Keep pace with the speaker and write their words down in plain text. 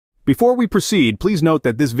Before we proceed, please note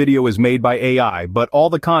that this video is made by AI, but all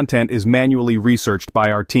the content is manually researched by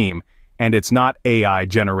our team, and it's not AI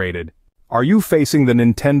generated. Are you facing the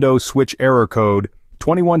Nintendo Switch error code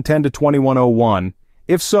 2110 to 2101?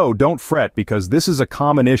 If so, don't fret because this is a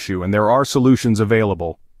common issue and there are solutions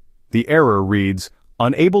available. The error reads,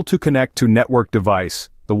 unable to connect to network device.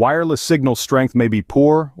 The wireless signal strength may be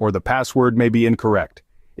poor or the password may be incorrect.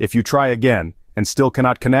 If you try again and still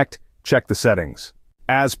cannot connect, check the settings.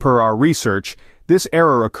 As per our research, this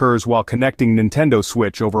error occurs while connecting Nintendo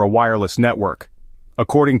Switch over a wireless network.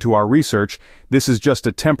 According to our research, this is just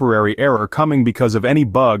a temporary error coming because of any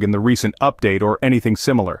bug in the recent update or anything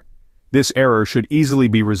similar. This error should easily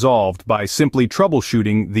be resolved by simply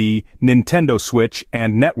troubleshooting the Nintendo Switch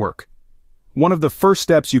and network. One of the first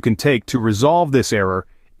steps you can take to resolve this error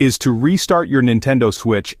is to restart your Nintendo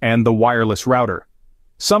Switch and the wireless router.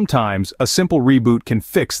 Sometimes, a simple reboot can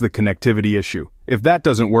fix the connectivity issue. If that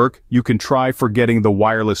doesn't work, you can try forgetting the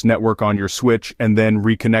wireless network on your Switch and then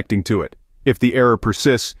reconnecting to it. If the error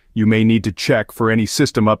persists, you may need to check for any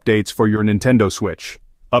system updates for your Nintendo Switch.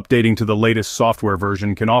 Updating to the latest software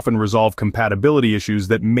version can often resolve compatibility issues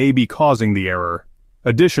that may be causing the error.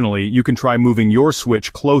 Additionally, you can try moving your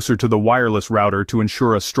Switch closer to the wireless router to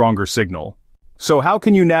ensure a stronger signal. So how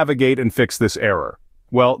can you navigate and fix this error?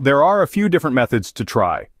 Well, there are a few different methods to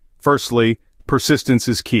try. Firstly, persistence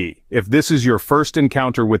is key. If this is your first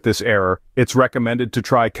encounter with this error, it's recommended to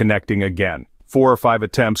try connecting again. 4 or 5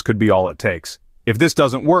 attempts could be all it takes. If this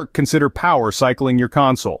doesn't work, consider power cycling your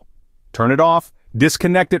console. Turn it off,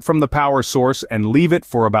 disconnect it from the power source, and leave it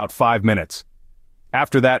for about 5 minutes.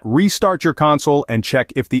 After that, restart your console and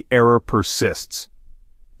check if the error persists.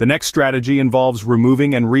 The next strategy involves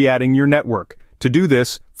removing and re-adding your network. To do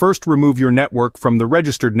this, first remove your network from the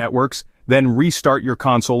registered networks, then restart your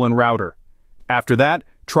console and router. After that,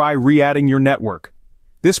 try re-adding your network.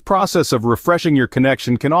 This process of refreshing your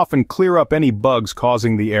connection can often clear up any bugs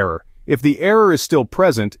causing the error. If the error is still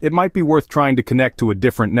present, it might be worth trying to connect to a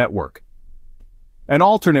different network. An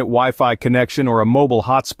alternate Wi-Fi connection or a mobile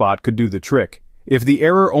hotspot could do the trick. If the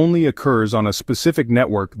error only occurs on a specific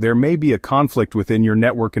network, there may be a conflict within your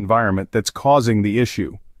network environment that's causing the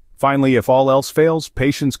issue. Finally, if all else fails,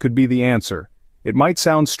 patience could be the answer. It might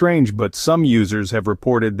sound strange, but some users have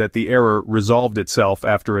reported that the error resolved itself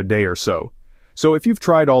after a day or so. So if you've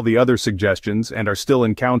tried all the other suggestions and are still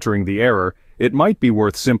encountering the error, it might be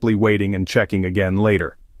worth simply waiting and checking again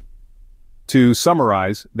later. To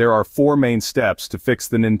summarize, there are 4 main steps to fix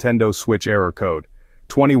the Nintendo Switch error code,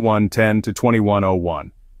 2110 to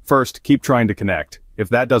 2101. First, keep trying to connect. If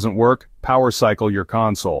that doesn't work, power cycle your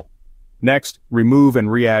console. Next, remove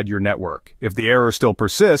and re-add your network. If the error still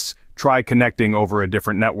persists, try connecting over a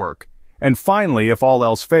different network. And finally, if all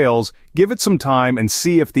else fails, give it some time and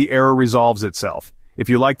see if the error resolves itself. If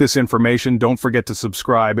you like this information, don't forget to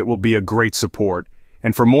subscribe. It will be a great support.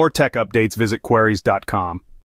 And for more tech updates, visit queries.com.